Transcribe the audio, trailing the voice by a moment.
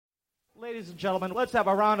Ladies and gentlemen, let's have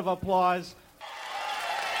a round of applause.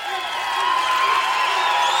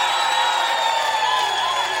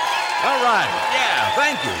 All right. Yeah,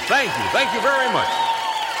 thank you very much.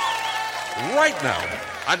 Right now,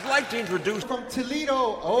 I'd like to introduce... From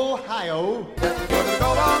Toledo, Ohio.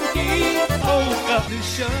 Golabki, Polka.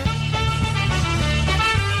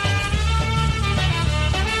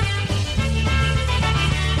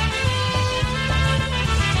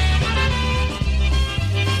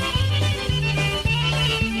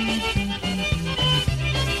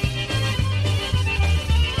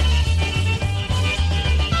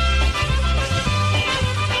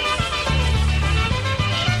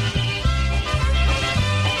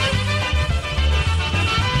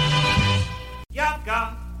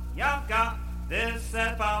 Jabłka,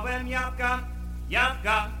 wysypałem jabłka,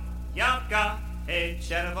 hej,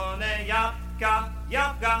 czerwone jabłka,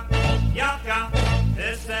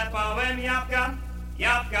 wysypałem jabłka,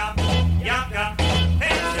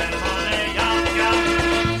 hej, czerwone jabłka.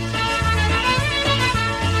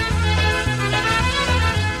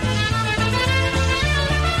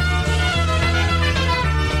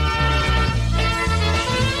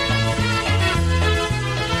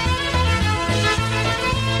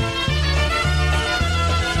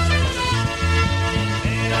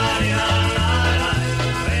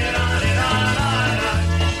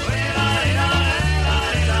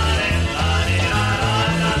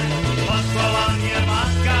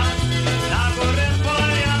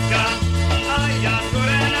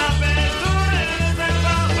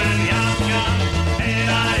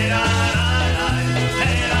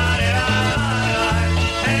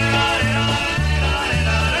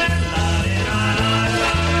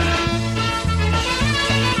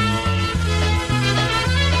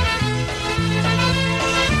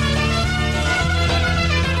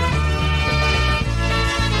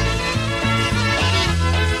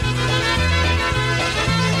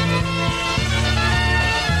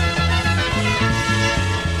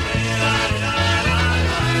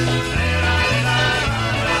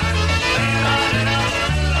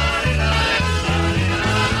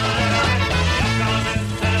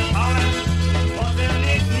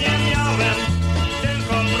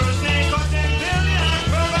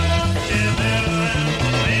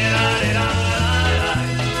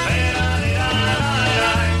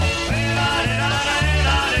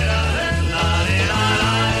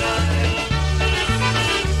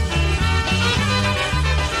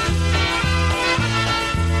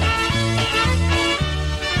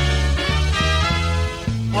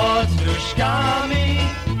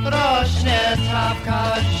 Rośnie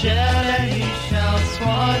trawka, zieleni się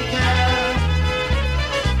słonkiem,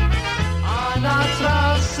 a na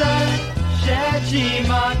trasce siedzi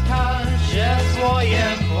matka ze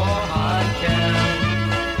swoim kochankiem.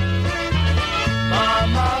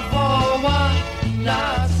 Mama woła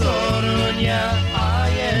na córunię, a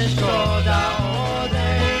jej szkoda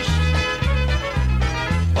odejść,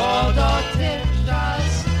 bo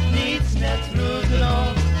dotychczas nic nie trudno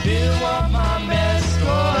było mamę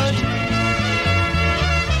zgodzić.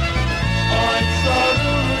 Oj,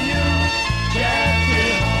 córuniu, gdzie ty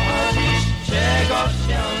chodzisz, czego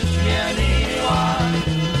się zmieniła?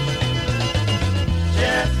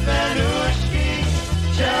 Gdzie twe nóżki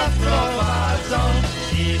cię prowadzą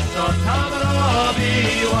i co tam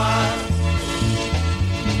robiła?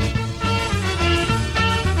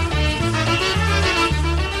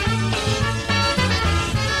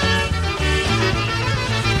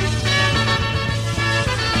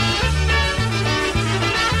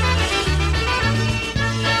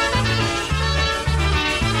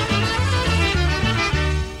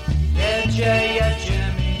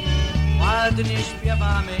 Jedziemy, ładnie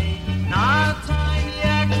śpiewamy, na tań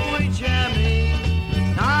jak pójdziemy,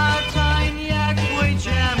 na tań jak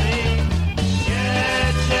pójdziemy.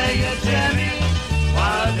 Jedziemy,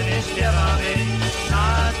 ładnie śpiewamy,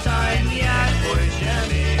 na tań jak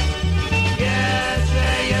pójdziemy.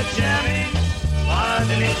 Jedziemy,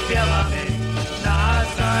 ładnie śpiewamy, na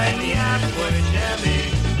tań jak pójdziemy.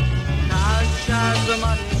 Nasza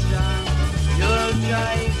Marysia, Julcia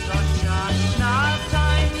i Zosia, na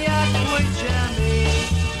tań jak pójdziemy,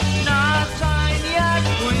 na tań jak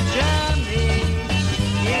pójdziemy.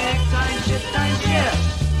 Niech tańcie,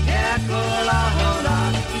 jak hola hola,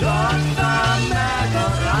 do samego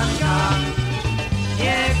ranka.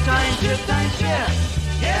 Niech tańcie,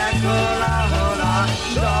 jak hola hola,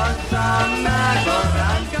 do samego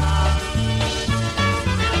ranka.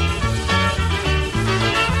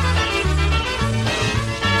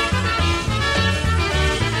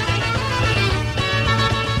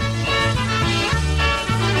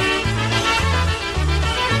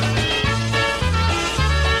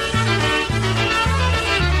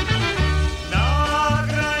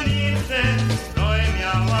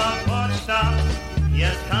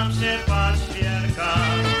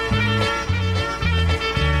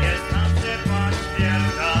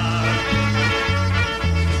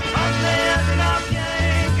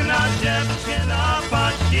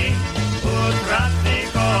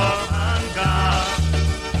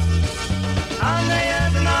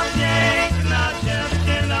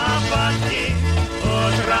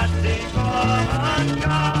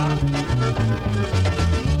 kochanka.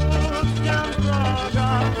 Mów droga,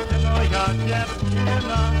 ty moja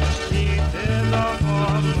dziewczyna i ty do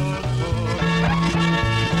pomysłu.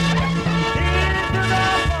 I ty do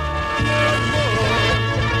pomysłu.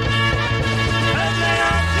 Pewnie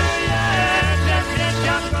ja czuję, że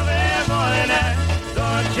świeciakowe wojny do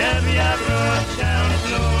ciebie wrócę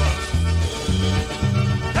znów.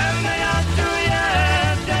 Pewnie ja czuję,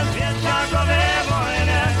 że świeciakowe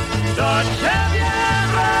wojny do ciebie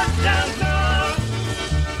wrócę znów.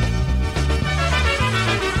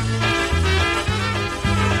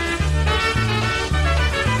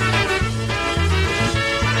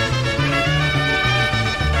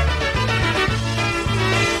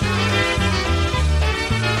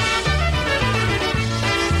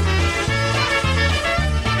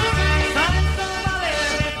 Tańcowały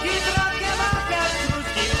rytki drogie mapie,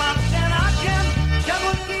 krótki parcenakiem,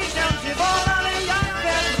 ciabutki się wolali jak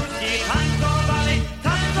wiatruszki.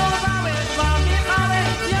 Tańcowały z wami małe,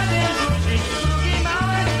 jeden duży, drugi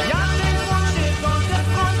mały, jeden młody, koncert,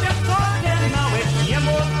 koncert mały, nie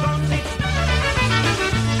mógł kończyć.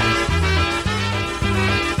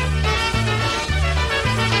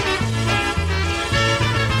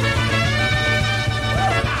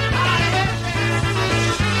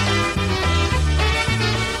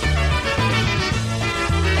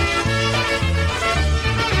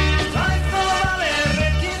 Tańcowały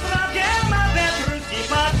rytki drogie mapie, krótki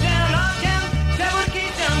parcenakiem, ciabutki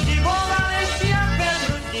się wolali jak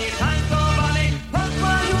wiatruszki. Tańcowały pod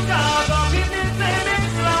paniuka do piwnicy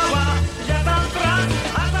myślała, że tam brak,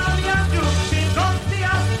 a tam Jasiu przy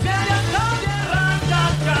kostia, że ja sobie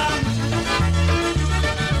randaczka.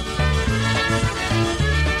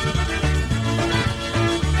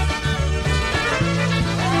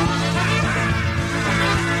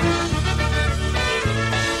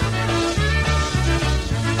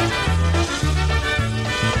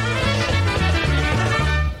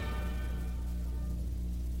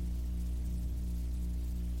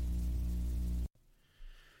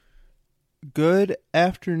 Good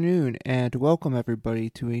afternoon and welcome everybody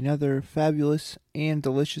to another fabulous and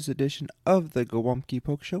delicious edition of the Golabki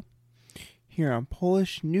Polka Show here on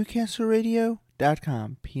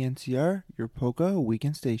PolishNewcastleRadio.com, PNCR, your polka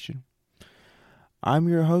weekend station. I'm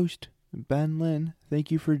your host, Ben Lynn.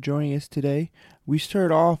 Thank you for joining us today. We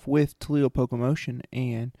start off with Toledo Polka Motion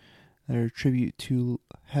and their tribute to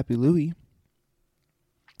Happy Louie.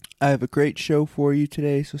 I have a great show for you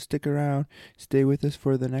today, so stick around, stay with us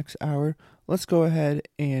for the next hour. Let's go ahead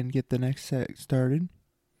and get the next set started.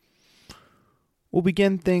 We'll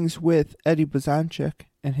begin things with Eddie Blazonczyk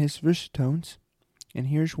and his versatones, and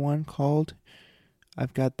here's one called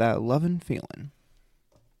I've Got That Lovin' Feelin'.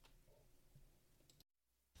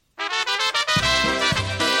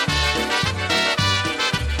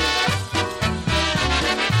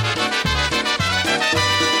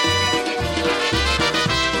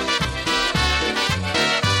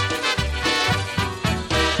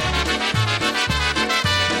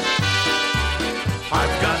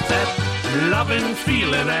 I've got that loving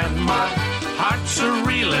feeling and my heart's a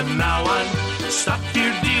reeling. Now I'm stuck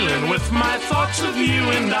here dealing with my thoughts of you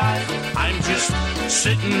and I'm just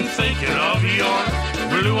sitting thinking of your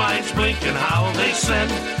blue eyes blinking, how they send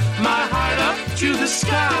my heart up to the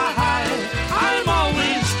sky. I'm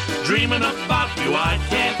always dreaming about you. I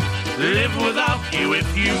can't live without you. If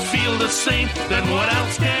you feel the same, then what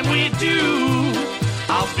else can we do?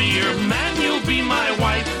 I'll be your man, you'll be my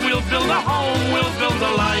wife. We'll build a home, we'll build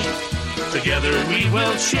a life. Together we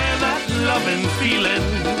will share that loving feeling.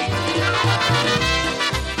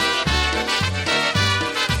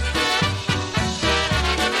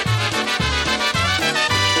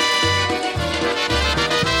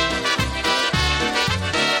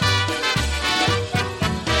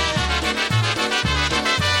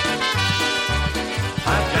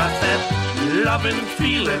 I've got that loving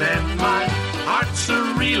feeling and my heart's a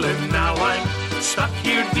reeling. Now I'm stuck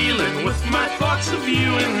here dealing with my thoughts of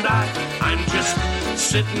you and I'm just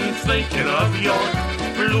sitting thinking of your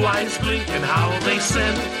blue eyes blinking, how they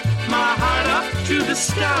send my heart up to the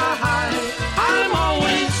sky. I'm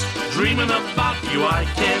always dreaming about you. I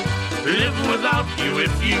can't live without you.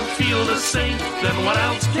 If you feel the same, then what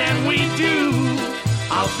else can we do?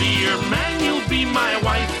 I'll be your man, you'll be my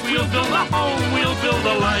wife. We'll build a home, we'll build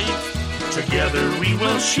a life. Together we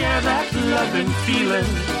will share that loving feeling.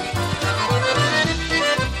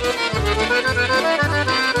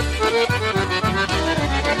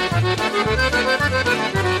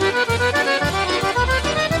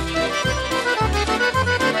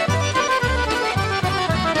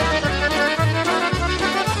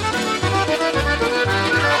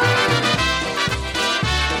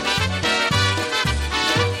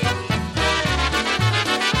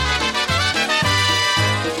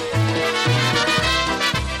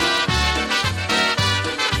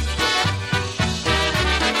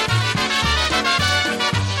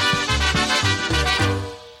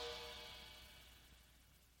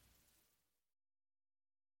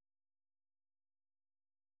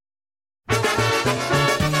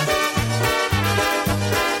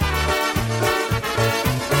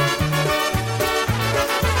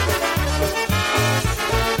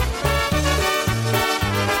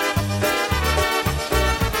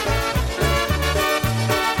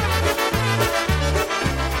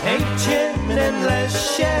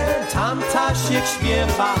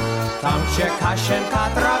 śpiewa, tam cię Kasienka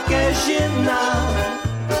Dragezina.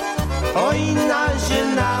 Oj,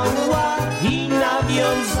 nażynała i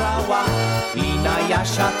nawiązała, i na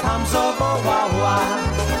Jasia tam zawołała.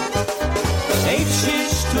 Ej,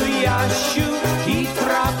 przyjdź tu, Jasiu, i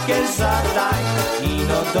trawkę zadaj, i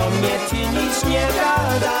no do mnie ty nic nie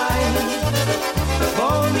gadaj.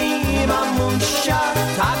 Bo mi mamusia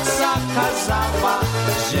tak zakazała,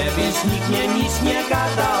 żebyś nikt mnie nic nie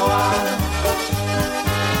gadała.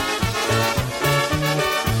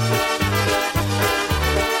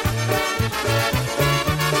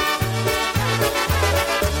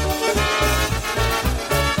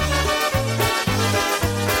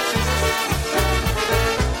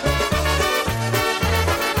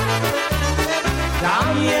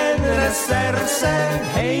 Kamienne serce,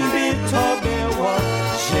 hej by to było,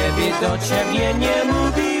 żeby do ciebie nie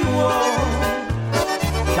mówiło.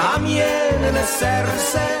 Kamienne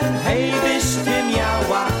serce, hej byś ty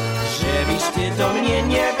miała, żebyś ty do mnie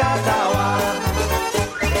nie gadała.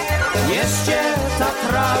 Jeszcze ta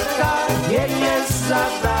trawka nie jest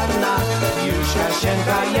zadana, już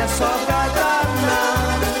Kasienka jest ogadana.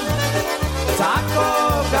 Tak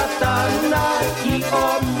ogadana i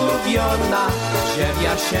omówiona, że w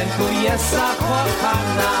Jasienku jest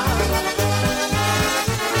zakochana.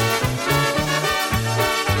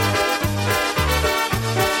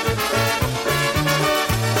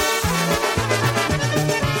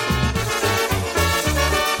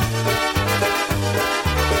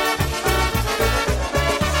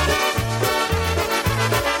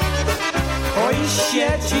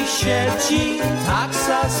 Siedzi tak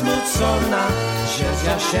zasmucona, że z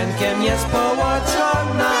Jasienkiem jest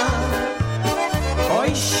połączona.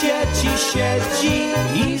 Oj, siedzi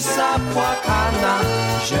i zapłakana,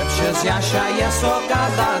 że przez Jasia jest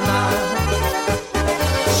ogadana.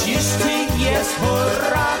 Czyż ty jest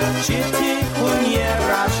hurra, czy ty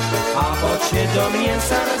umierasz, a bo cię do mnie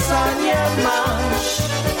serca nie masz.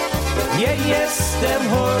 Nie jestem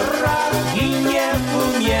hurra i nie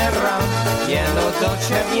umieram, no do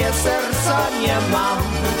ciebie serca nie mam.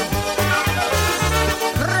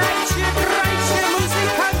 Grajcie,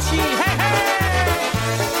 muzykanci, he, he!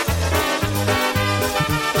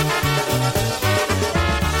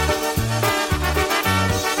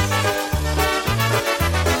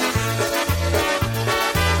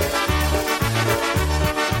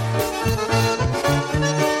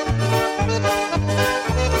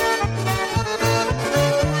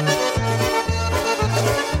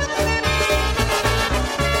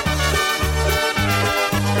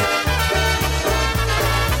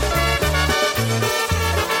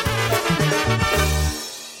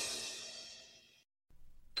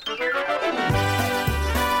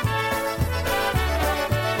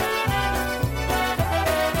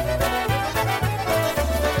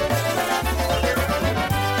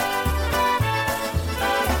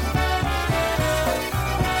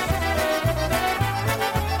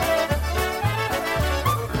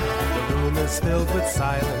 Filled with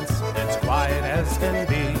silence, it's quiet as can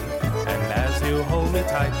be. And as you hold me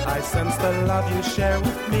tight, I sense the love you share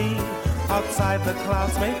with me. Outside the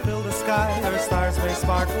clouds may fill the sky, or stars may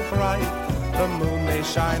sparkle bright. The moon may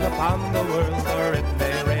shine upon the world, or it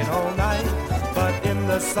may rain all night. But in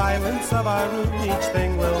the silence of our room, each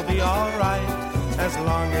thing will be alright. As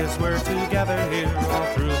long as we're together here, all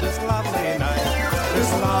through this lovely night.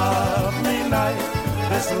 This lovely night,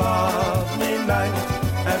 this lovely night.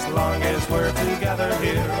 As long as we're together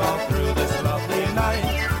here all through this lovely night.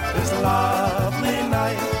 This lovely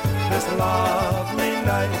night, this lovely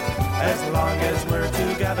night. As long as we're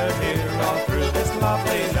together here all through this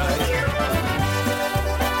lovely night.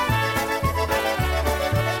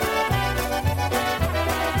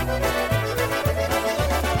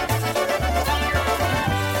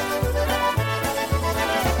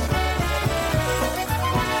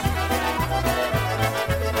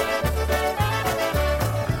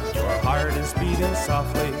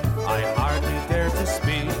 Softly, I hardly dare to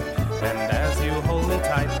speak. And as you hold me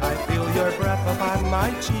tight, I feel your breath upon my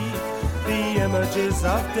cheek. The images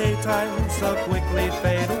of daytime so quickly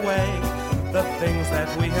fade away. The things that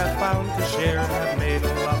we have found to share have made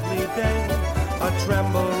a lovely day. A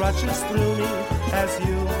tremble rushes through me as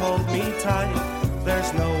you hold me tight.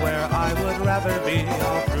 There's nowhere I would rather be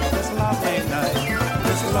all through this lovely night.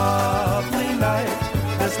 This lovely night,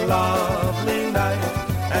 this lovely night.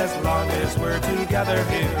 As long as we're together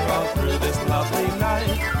here all through this lovely night.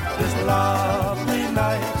 This lovely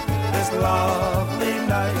night, this lovely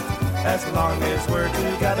night. As long as we're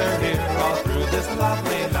together here all through this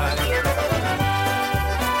lovely night.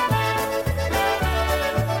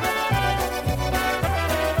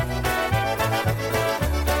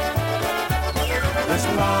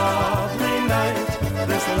 night,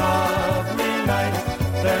 this lovely night.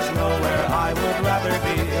 There's nowhere I would rather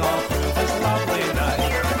be all through this lovely night.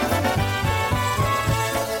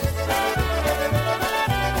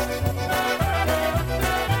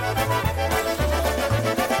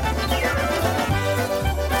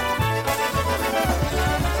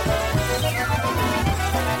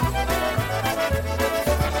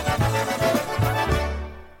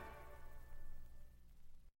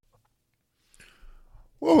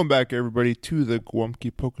 Welcome back, everybody, to the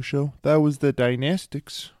Golabki Polka Show. That was the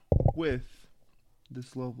Dynastics with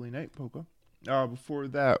This Lovely Night Polka. Before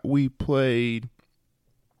that, we played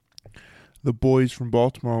the Boys from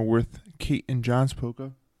Baltimore with Kate and John's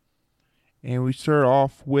Polka. And we start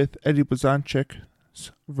off with Eddie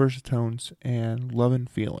Blazonczyk's Versatones and Lovin'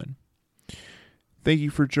 Feelin'. Thank you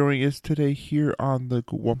for joining us today here on the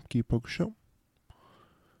Golabki Polka Show.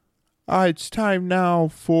 It's time now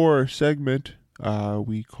for a segment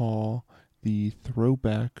we call the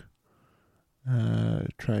Throwback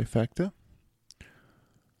Trifecta.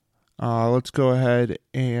 Let's go ahead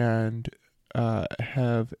and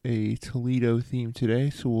have a Toledo theme today.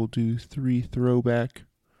 So we'll do 3 throwback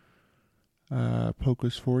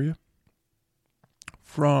polkas for you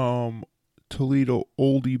from Toledo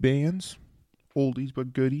oldie bands, oldies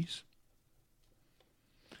but goodies.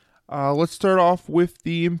 Let's start off with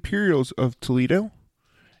the Imperials of Toledo,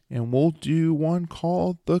 and we'll do one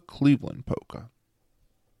called the Cleveland Polka.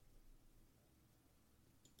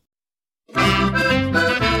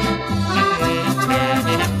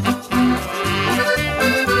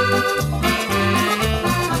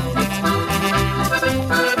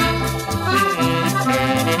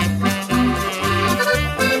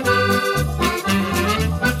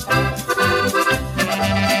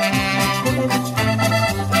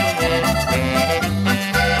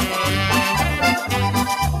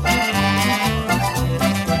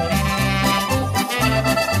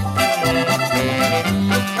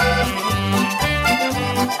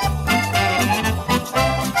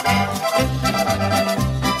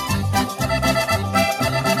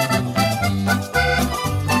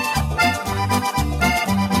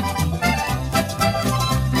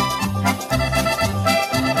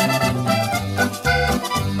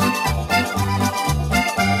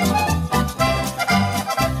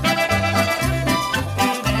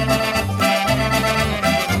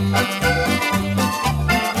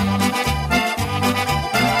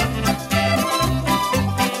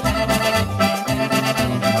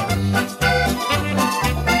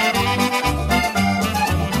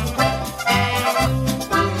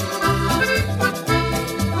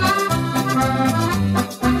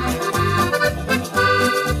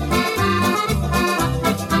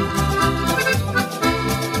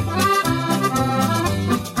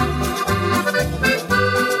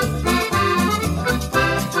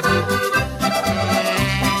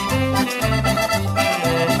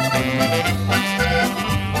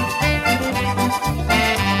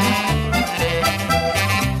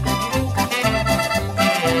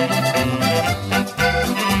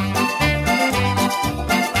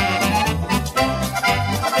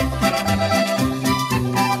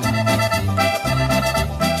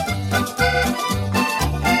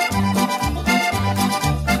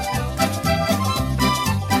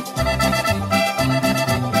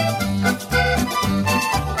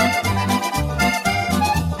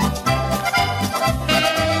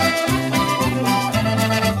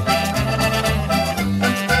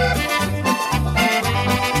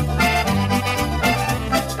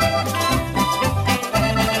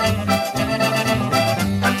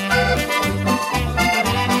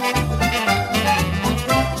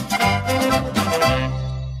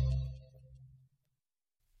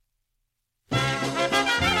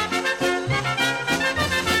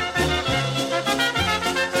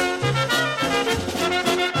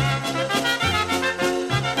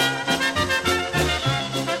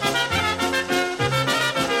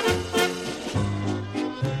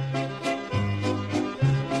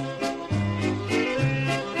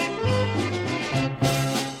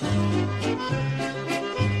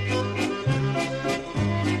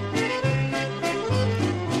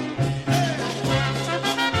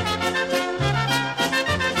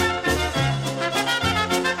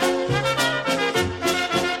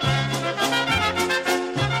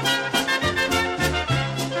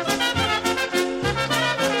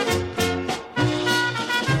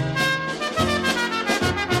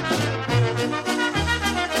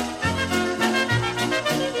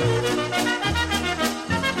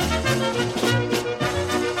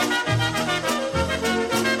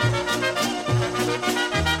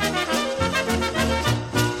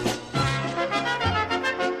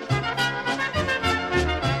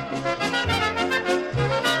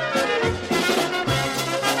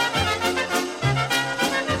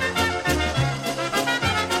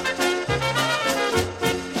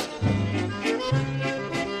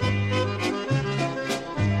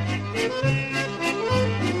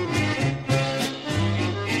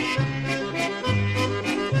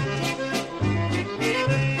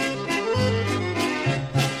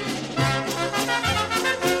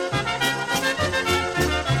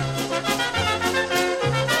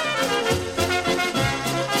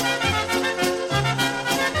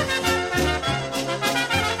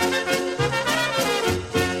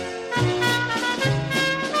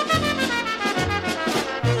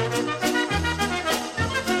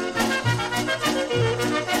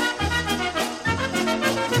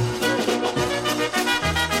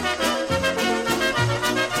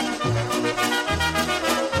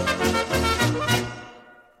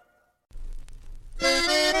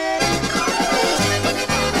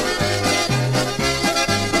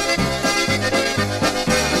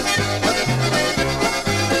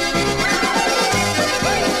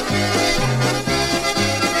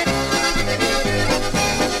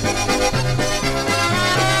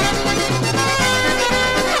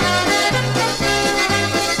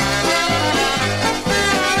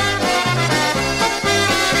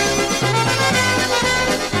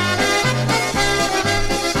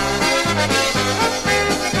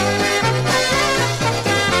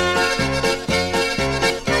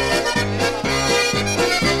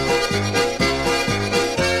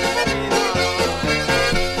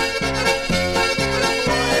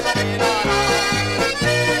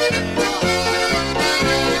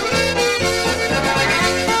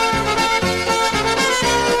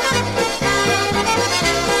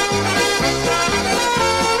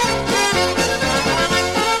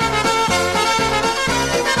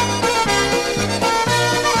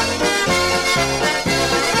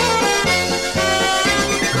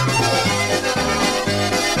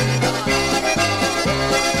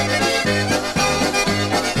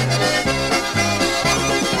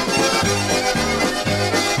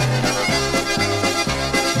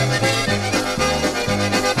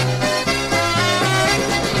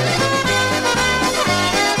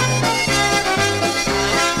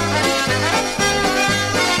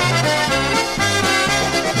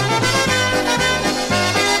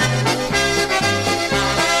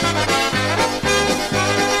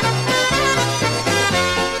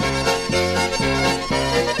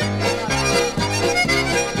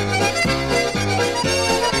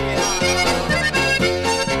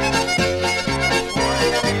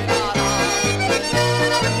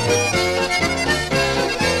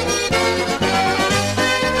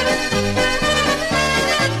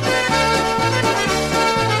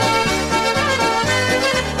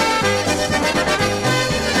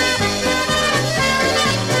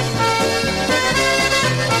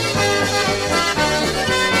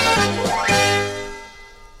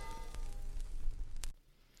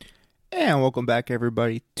 And welcome back,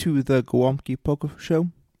 everybody, to the Golabki Polka Show.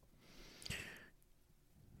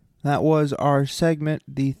 That was our segment,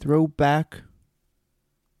 the Throwback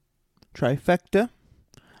Trifecta.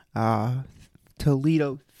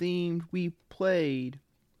 Toledo themed. We played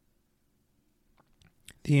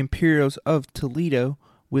the Imperials of Toledo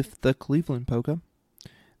with the Cleveland Polka.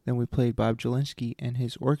 Then we played Bob Jelinski and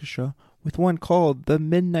his orchestra with one called the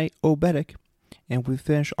Midnight Oberek. And we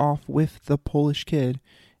finish off with the Polish Kid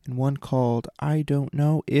and one called I Don't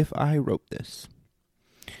Know If I Wrote This.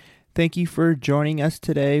 Thank you for joining us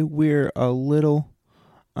today. We're a little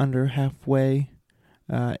under halfway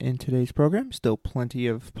in today's program. Still plenty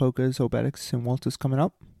of polkas, obereks, and waltzes coming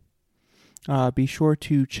up. Be sure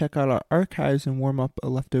to check out our archives and warm up a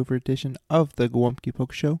leftover edition of the Golabki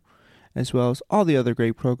Polka Show, as well as all the other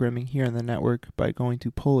great programming here on the network by going to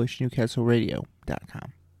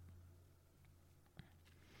PolishNewcastleRadio.com.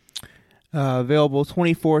 Available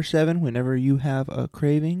 24/7 whenever you have a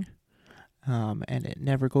craving, and it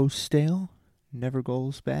never goes stale, never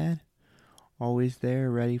goes bad, always there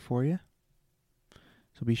ready for you.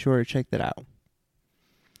 So be sure to check that out.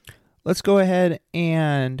 Let's go ahead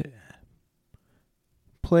and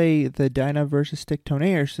play the Dyna versus Stick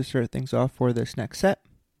Toners to start things off for this next set.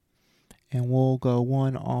 And we'll go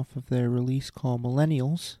one off of their release called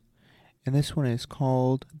Millennials, and this one is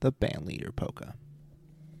called the Bandleader Polka.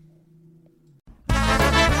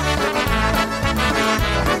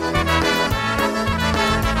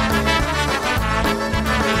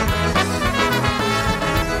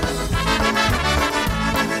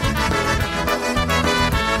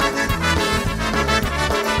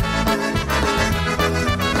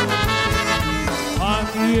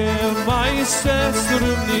 Majster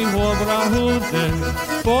strumni obrachunek,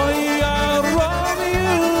 bo ja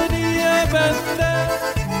robił nie będę.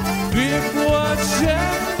 Wypłacie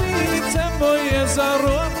mi te moje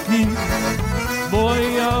zarobki, bo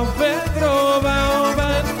ja wędrował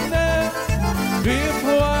będę.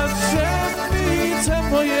 Wypłacie mi te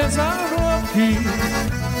moje zarobki,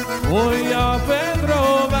 bo ja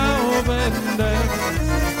wędrował będę.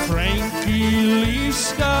 Franki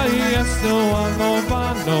liszka jest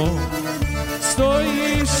ładowaną,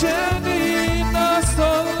 stoi siedzi na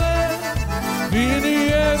stole. Win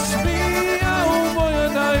jest mijał moja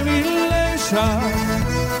najmilsza,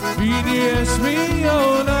 win jest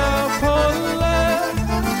mijał na pole.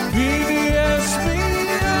 Win jest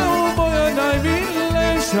mijał moja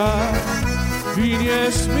najmilsza, win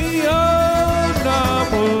jest mijał na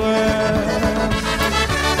pole.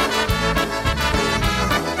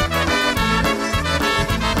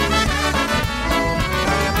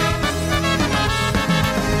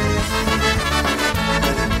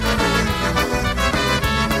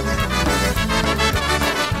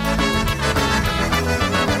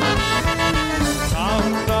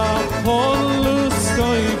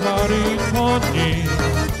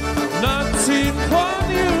 Na tym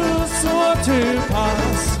koniu złoty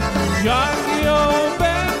pas, jak ją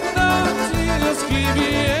będę dziecki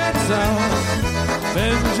wiedzał,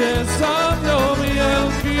 będzie za mną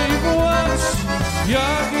wielki płacz.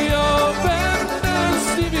 Jak ją będę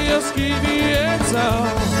dziecki wiedzał,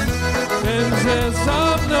 będzie za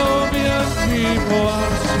mną wielki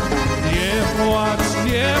płacz. Nie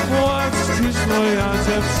płacz, tyś moja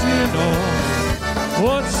dziewczyno,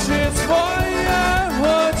 oczy twoje,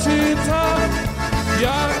 oczy tam,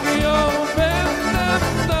 jak ją będę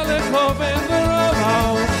daleko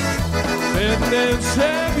wędrował, będę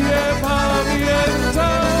ciebie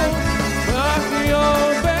pamiętał. Jak ją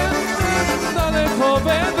będę daleko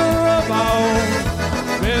wędrował,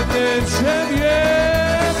 będę ciebie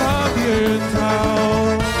pamiętał.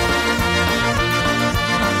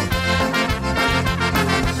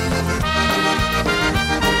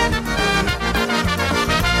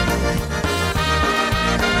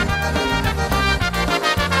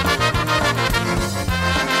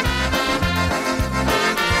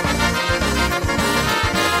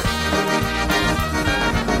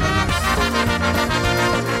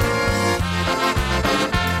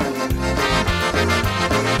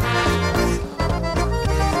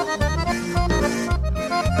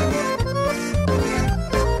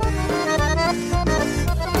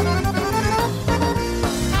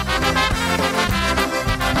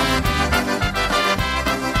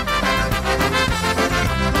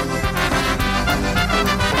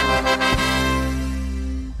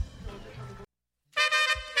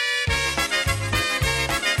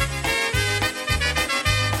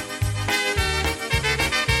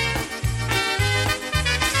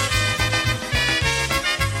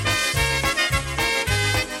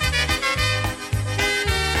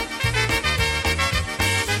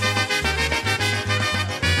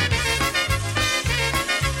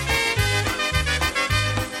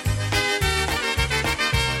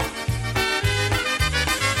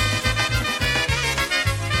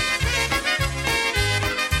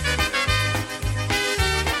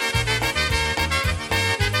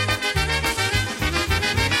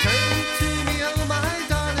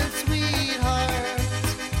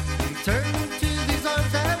 to these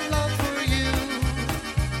arms that long for you.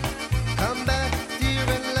 Come back, dear,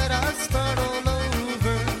 and let us start all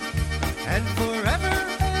over. And forever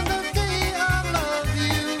and a day I love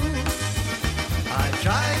you. I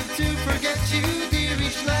tried to forget you, dear,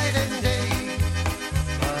 each night and day.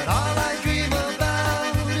 But all I dream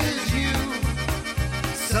about is you.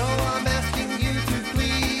 So I'm asking you to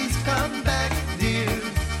please come back, dear,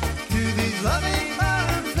 to these loving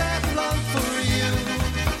arms that long for you.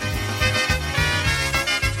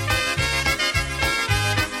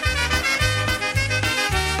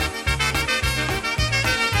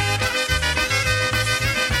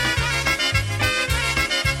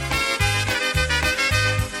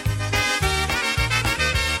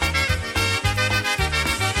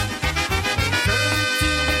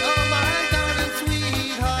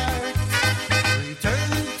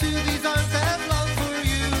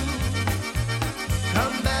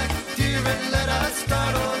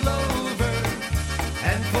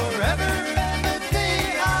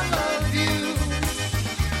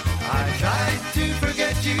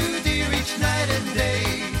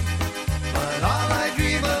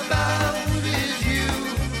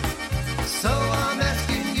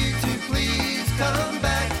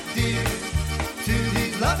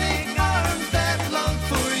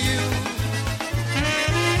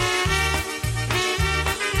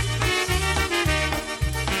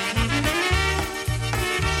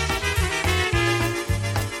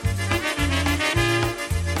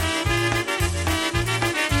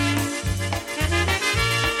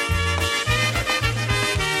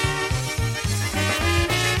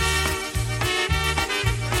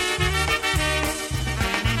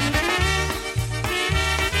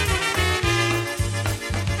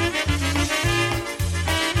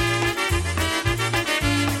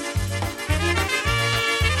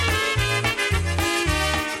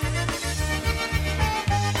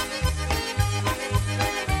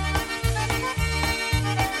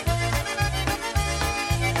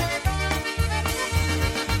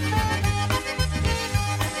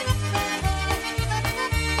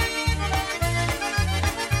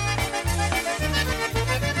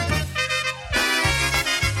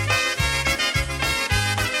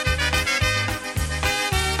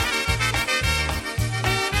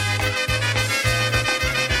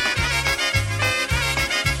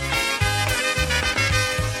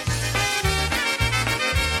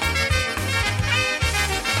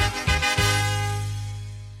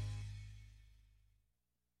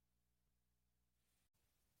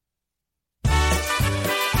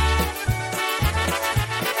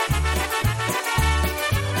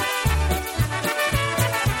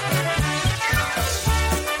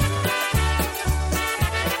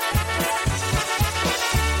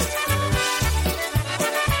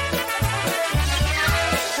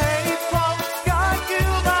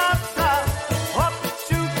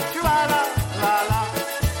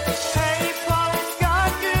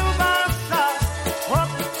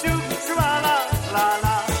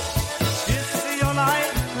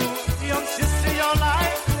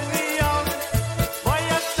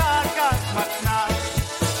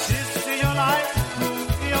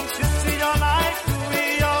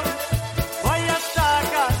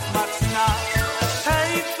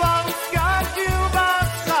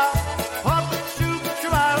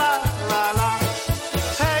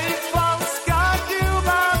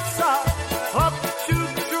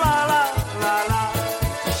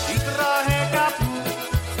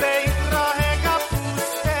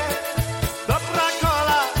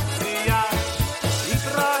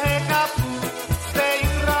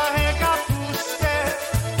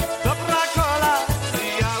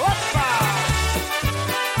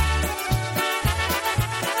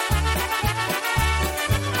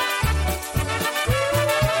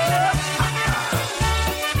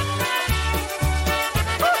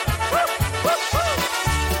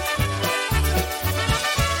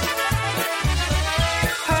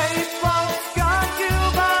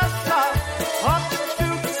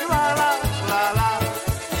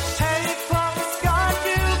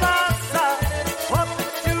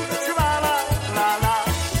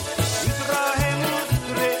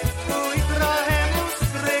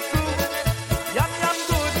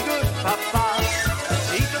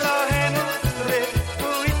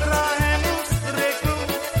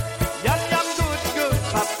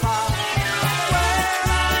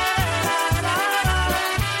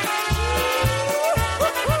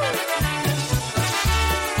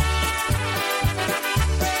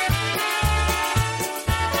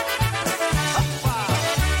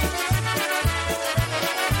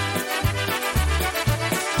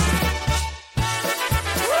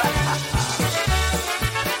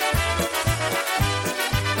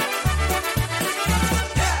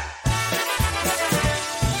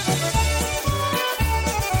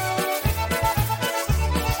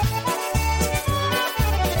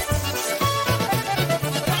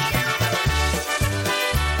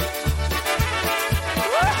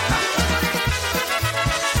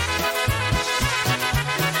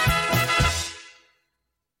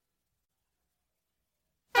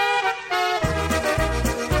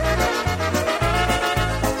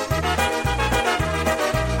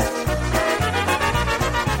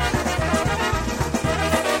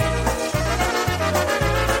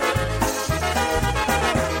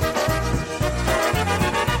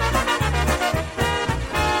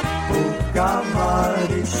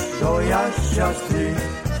 ziemi.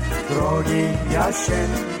 Drogi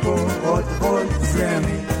Jasieńku, odwódź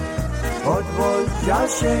ziemi. Odwódź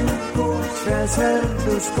Jasieńku, swe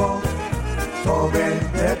serduszko, to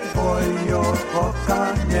będzie twoje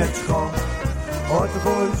okanieczko.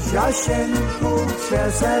 Odwódź Jasieńku,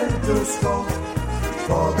 swe serduszko,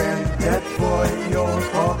 to będzie twoje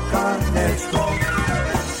okaneczko.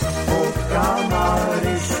 Puka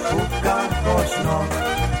Maryś, puka głośno,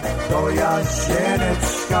 to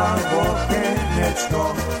Jasieneczka w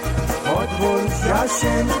okieneczko. Odwódź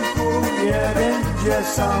Jasieńku, nie będzie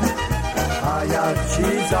sam, a ja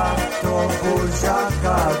ci za to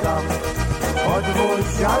buziaka dam.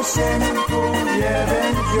 Odwódź Jasieńku, nie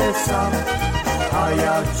będzie sam, a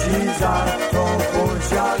ja ci za to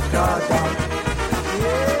buziaka dam.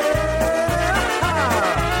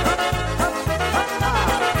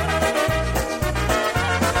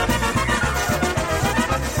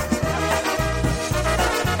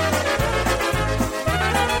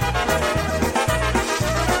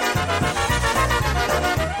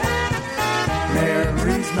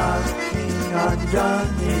 Mary's knocking on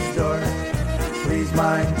Johnny's door. Please,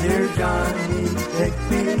 my dear Johnny, take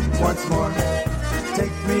me once more.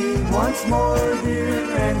 Take me once more, dear,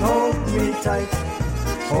 and hold me tight,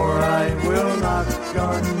 or I will knock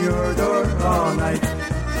on your door all night.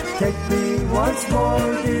 Take me once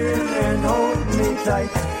more, dear, and hold me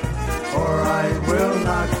tight, or I will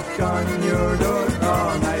knock on your door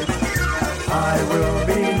all night. I will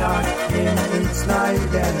be knocking each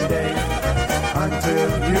night and day, until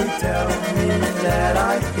you tell me that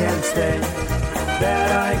I can stay.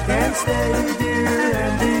 That I can stay, dear,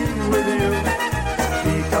 and be with you,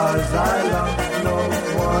 because I love no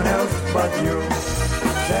one else but you.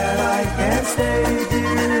 That I can stay,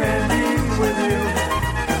 dear, and be with you,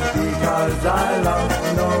 because I love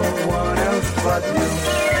no one else but you.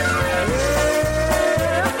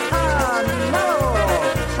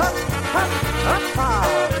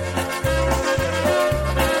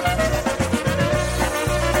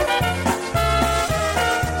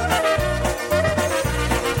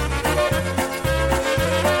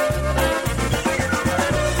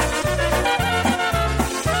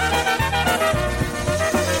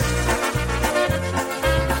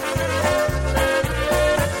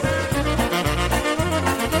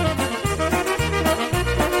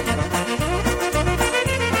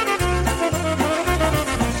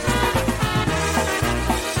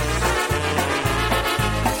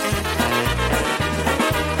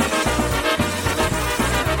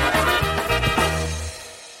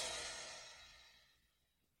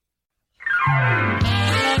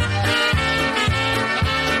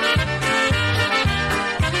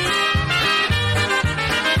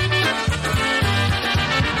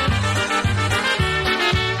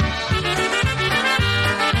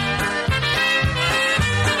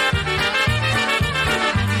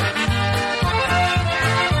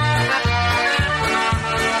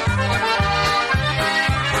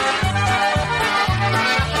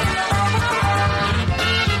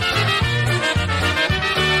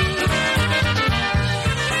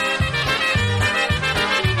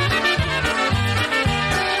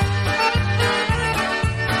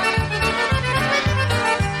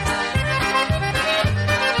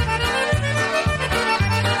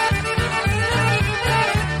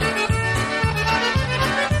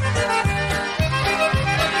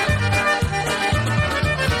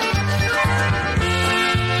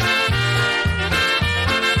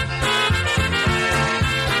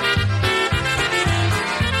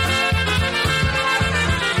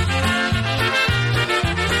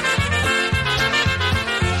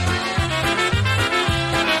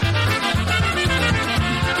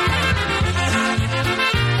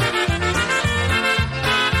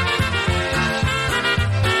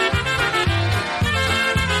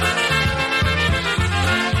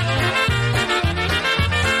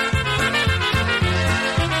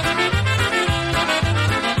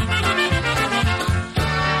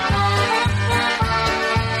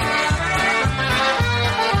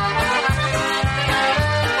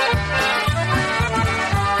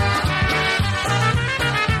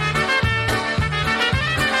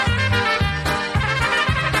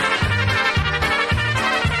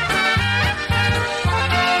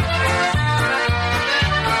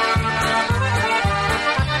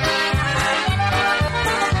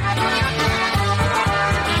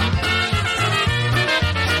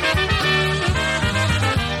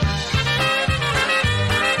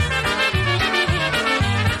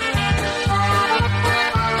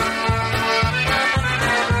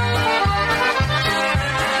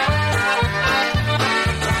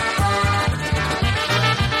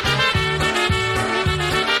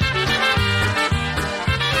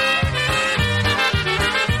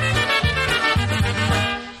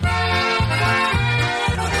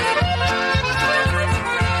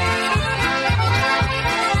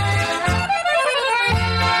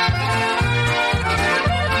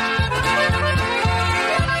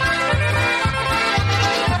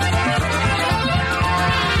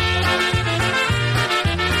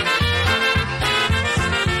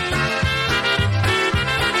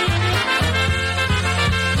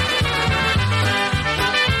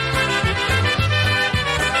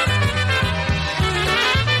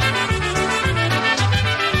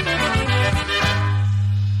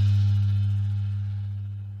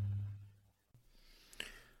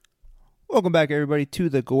 Welcome back, everybody, to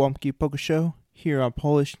the Golabki Polka Show here on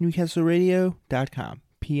PolishNewcastleRadio.com.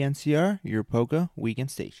 PNCR, your polka weekend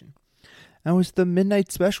station. That was the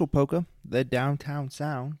Midnight Special polka, the Downtown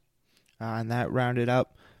Sound, and that rounded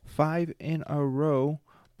up 5 in a row.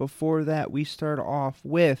 Before that, we start off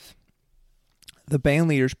with the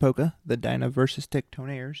Bandleaders polka, the Dinah versus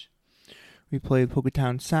Tectonaires. We played Polka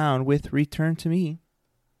Town Sound with Return to Me.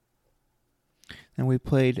 And we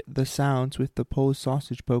played The Sounds with the Polish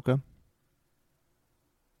Sausage polka.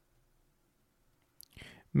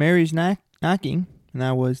 Mary's Knocking, and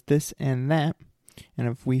that was This and That. And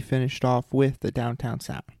if we finished off with the Downtown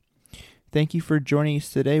Sound. Thank you for joining us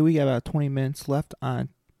today. We got about 20 minutes left on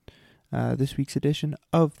this week's edition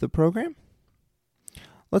of the program.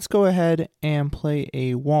 Let's go ahead and play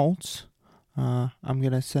a waltz. I'm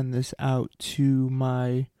going to send this out to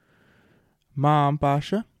my mom,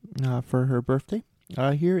 Basha, for her birthday.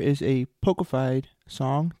 Here is a polka-fied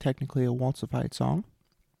song, technically a waltzified song.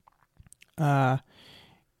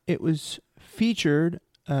 It was featured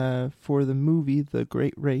for the movie The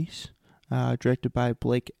Great Race, directed by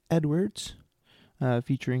Blake Edwards,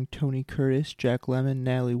 featuring Tony Curtis, Jack Lemmon,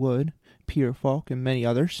 Natalie Wood, Peter Falk, and many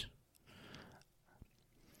others.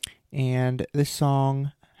 And this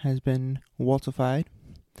song has been waltzified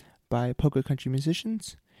by polka country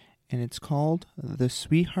musicians, and it's called The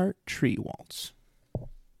Sweetheart Tree Waltz.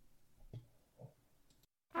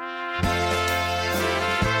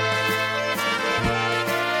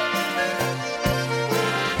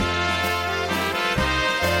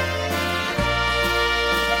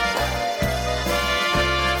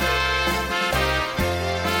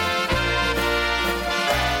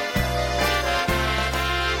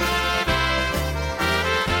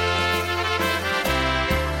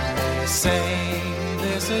 Say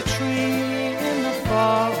there's a tree in the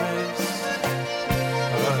forest,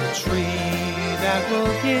 a tree that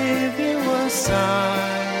will give you a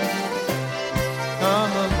sign.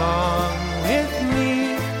 Come along with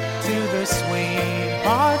me to the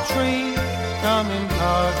sweetheart tree. Come and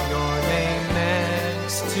carve your name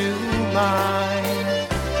next to mine.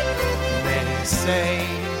 They say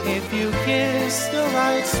if you kiss the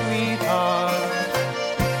right sweetheart,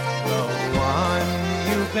 the one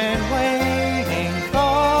you've been waiting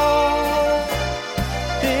for,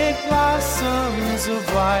 big blossoms of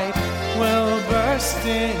white will burst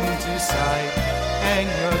into sight, and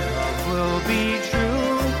your love will be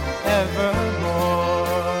true evermore.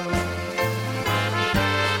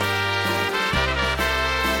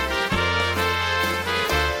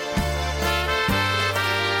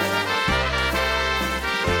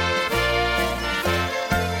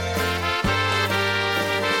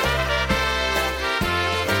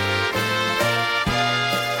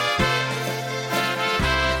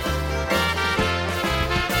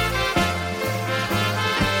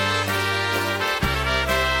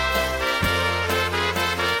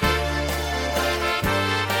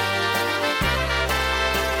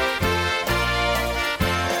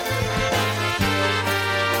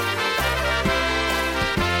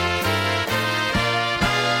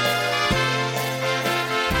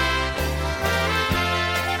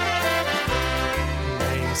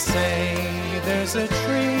 There's a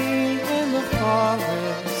tree in the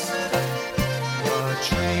forest, a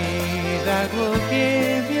tree that will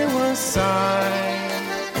give you a sign.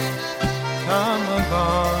 Come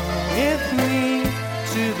along with me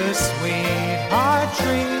to the sweetheart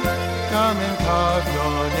tree. Come and carve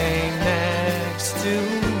your name next to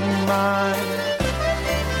mine.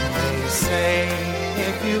 They say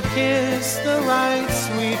if you kiss the right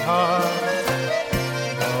sweetheart,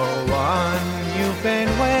 the one you've been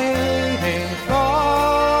waiting for,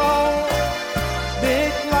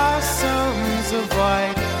 big blossoms of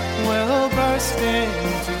white will burst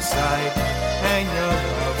into sight, and your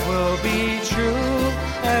love will be true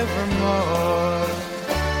evermore.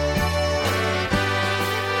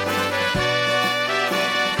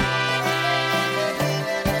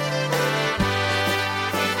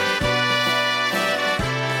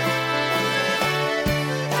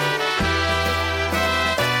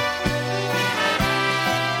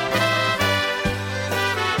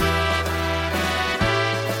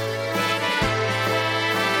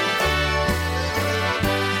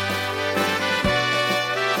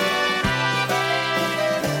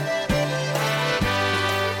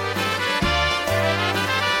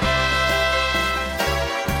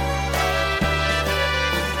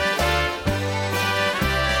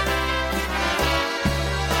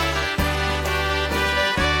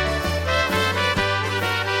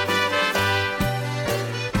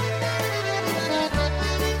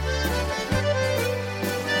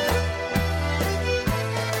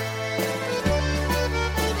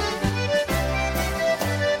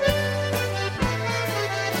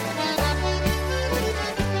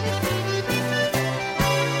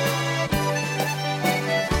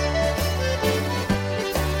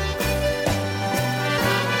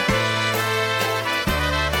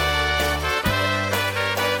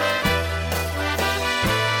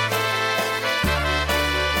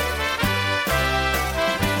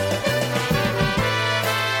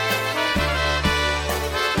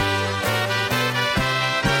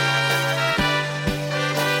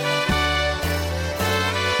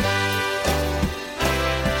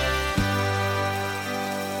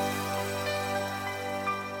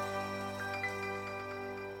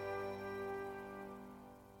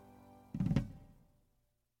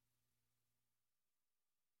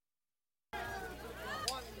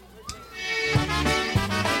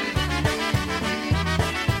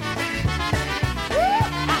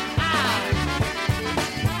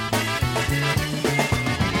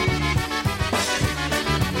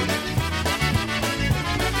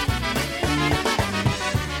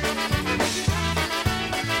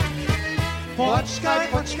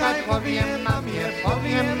 Poczekaj,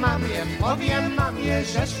 powiem mamie,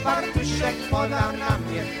 że czwartuszek poda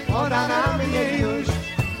na mnie już.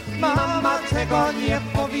 Mama, tego nie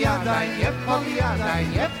powiadaj,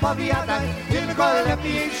 tylko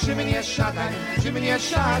lepiej przy mnie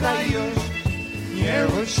siadaj już. Nie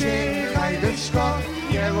uciekaj, dyszko,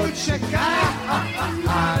 nie uciekaj,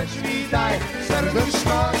 aż mi daj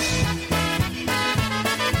serduszko.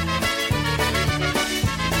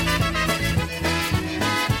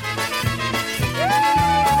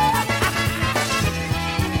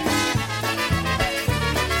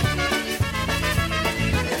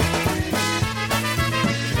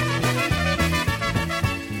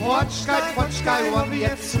 Poczekaj,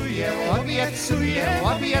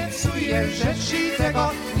 obiecuję, że ci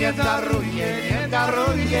tego nie daruję,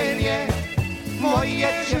 nie. Moje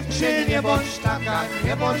dziewczynie, nie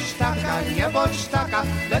bądź taka,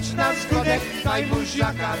 lecz na zgodę daj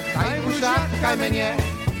buziaka mnie.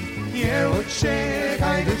 Nie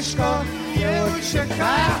uciekaj, dyszko, nie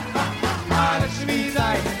uciekaj, ależ mi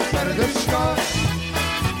daj serduszko.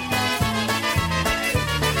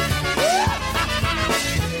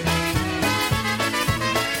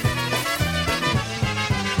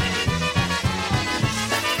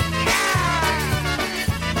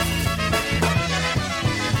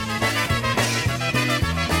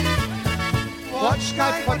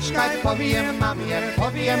 Poczekaj, powiem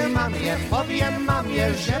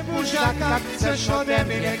mamie, że buziaka chcesz ode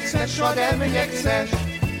mnie.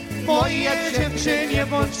 Moje dziewczynie,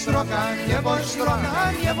 bądź sroga,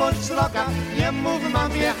 nie mów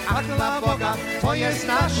mamie, a dla Boga, to jest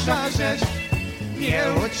nasza rzecz. Nie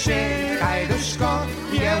uciekaj, duszko,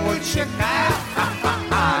 nie uciekaj,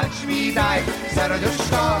 aż mi daj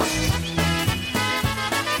serduszko.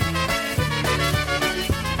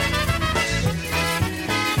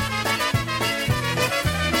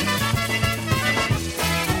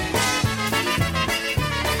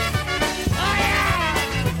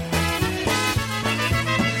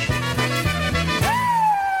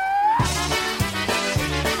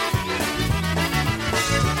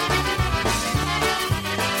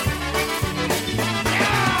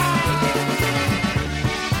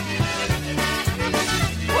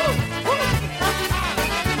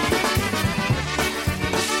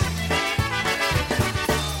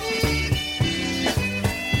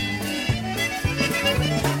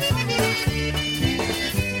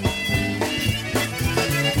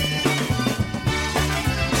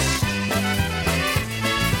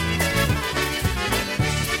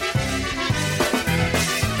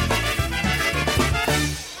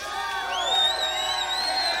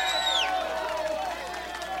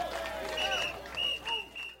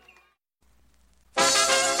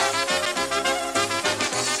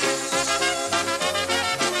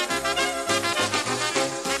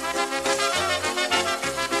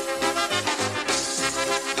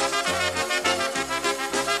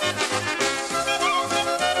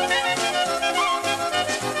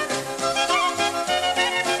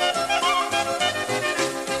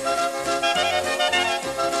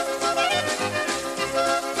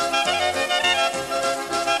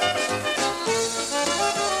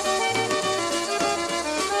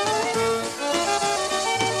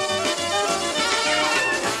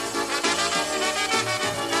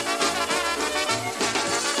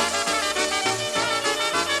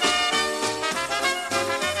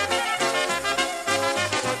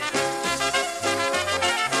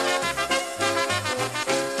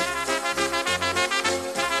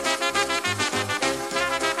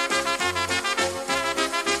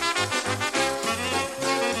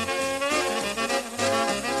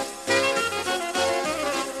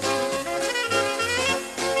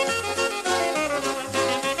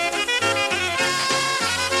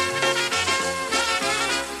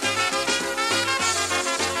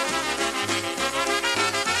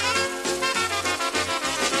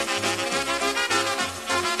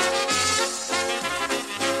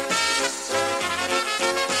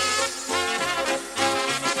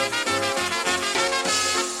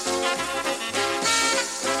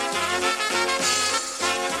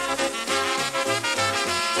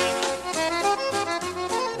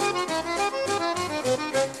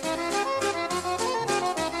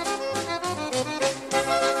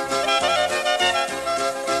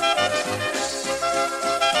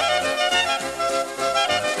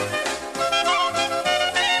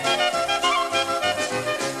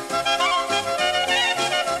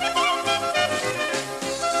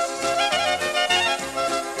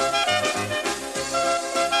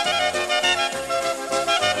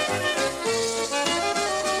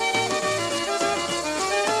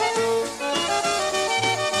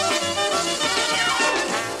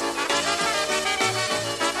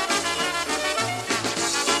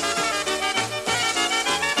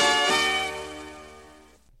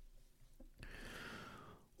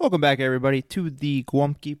 Welcome back, everybody, to the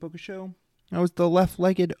Golabki Polka Show. That was the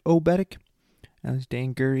Left-Legged Obetic. That was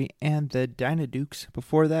Dan Gurry and the Dynadukes.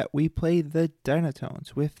 Before that, we played the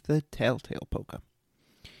Dynatones with the Telltale Polka.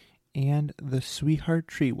 And the Sweetheart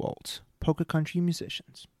Tree Waltz, polka country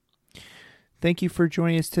musicians. Thank you for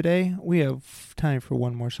joining us today. We have time for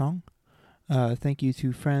one more song. Thank you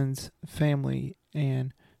to friends, family,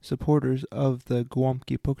 and supporters of the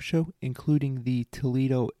Golabki Polka Show, including the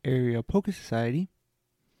Toledo Area Polka Society.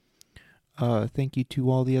 Thank you to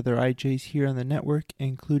all the other IJs here on the network,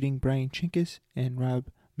 including Brian Chinkus and Rob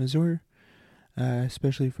Mazur,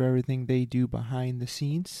 especially for everything they do behind the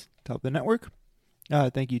scenes to help the network.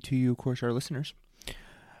 Thank you to you, of course, our listeners.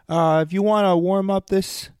 If you want to warm up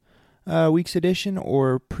this week's edition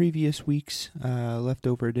or previous week's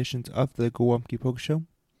leftover editions of the Golabki Polka Show,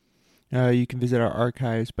 you can visit our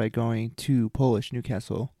archives by going to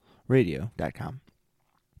PolishNewcastleRadio.com.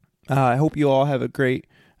 I hope you all have a great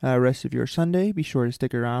rest of your Sunday. Be sure to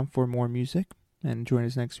stick around for more music and join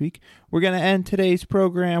us next week. We're going to end today's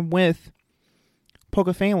program with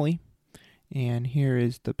Polka Family, and here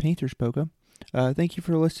is the Painter's Polka. Thank you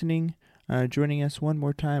for listening, joining us one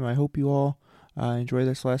more time. I hope you all enjoy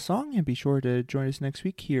this last song, and be sure to join us next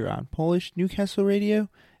week here on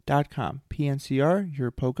PolishNewcastleRadio.com. PNCR, your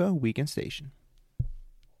polka weekend station.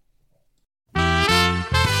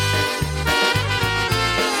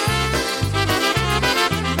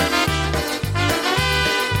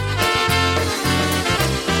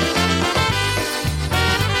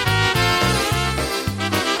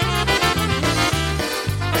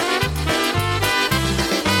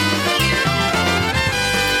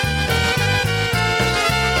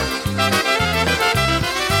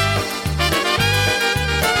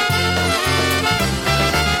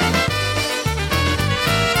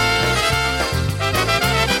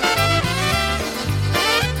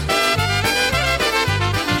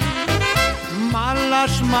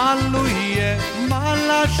 Maluje,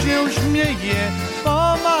 malarz się śmieje,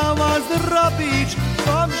 bo mała zrobić,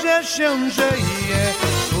 dobrze się żyje.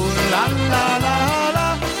 La la la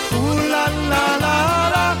la, la la la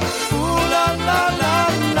la, la la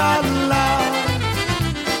la la.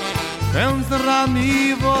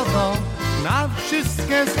 Pędzlami wodą na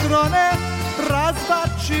wszystkie strony, raz, dwa,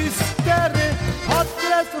 trzy, cztery,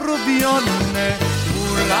 kotlet robiony.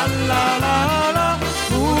 La la la la,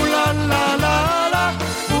 la la la la.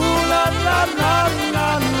 La la la la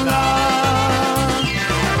la.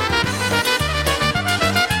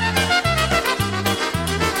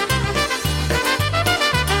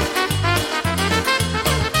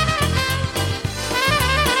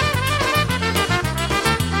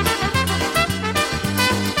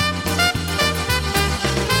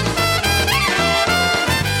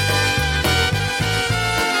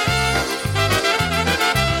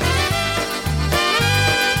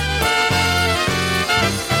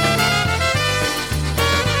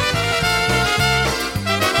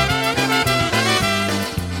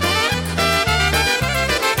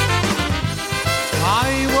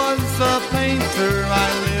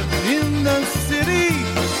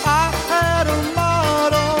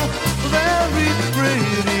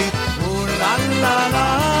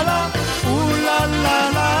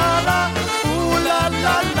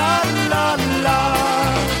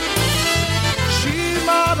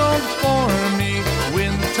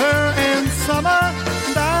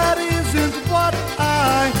 That isn't what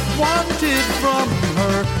I wanted from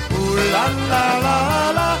her. Ooh la la la.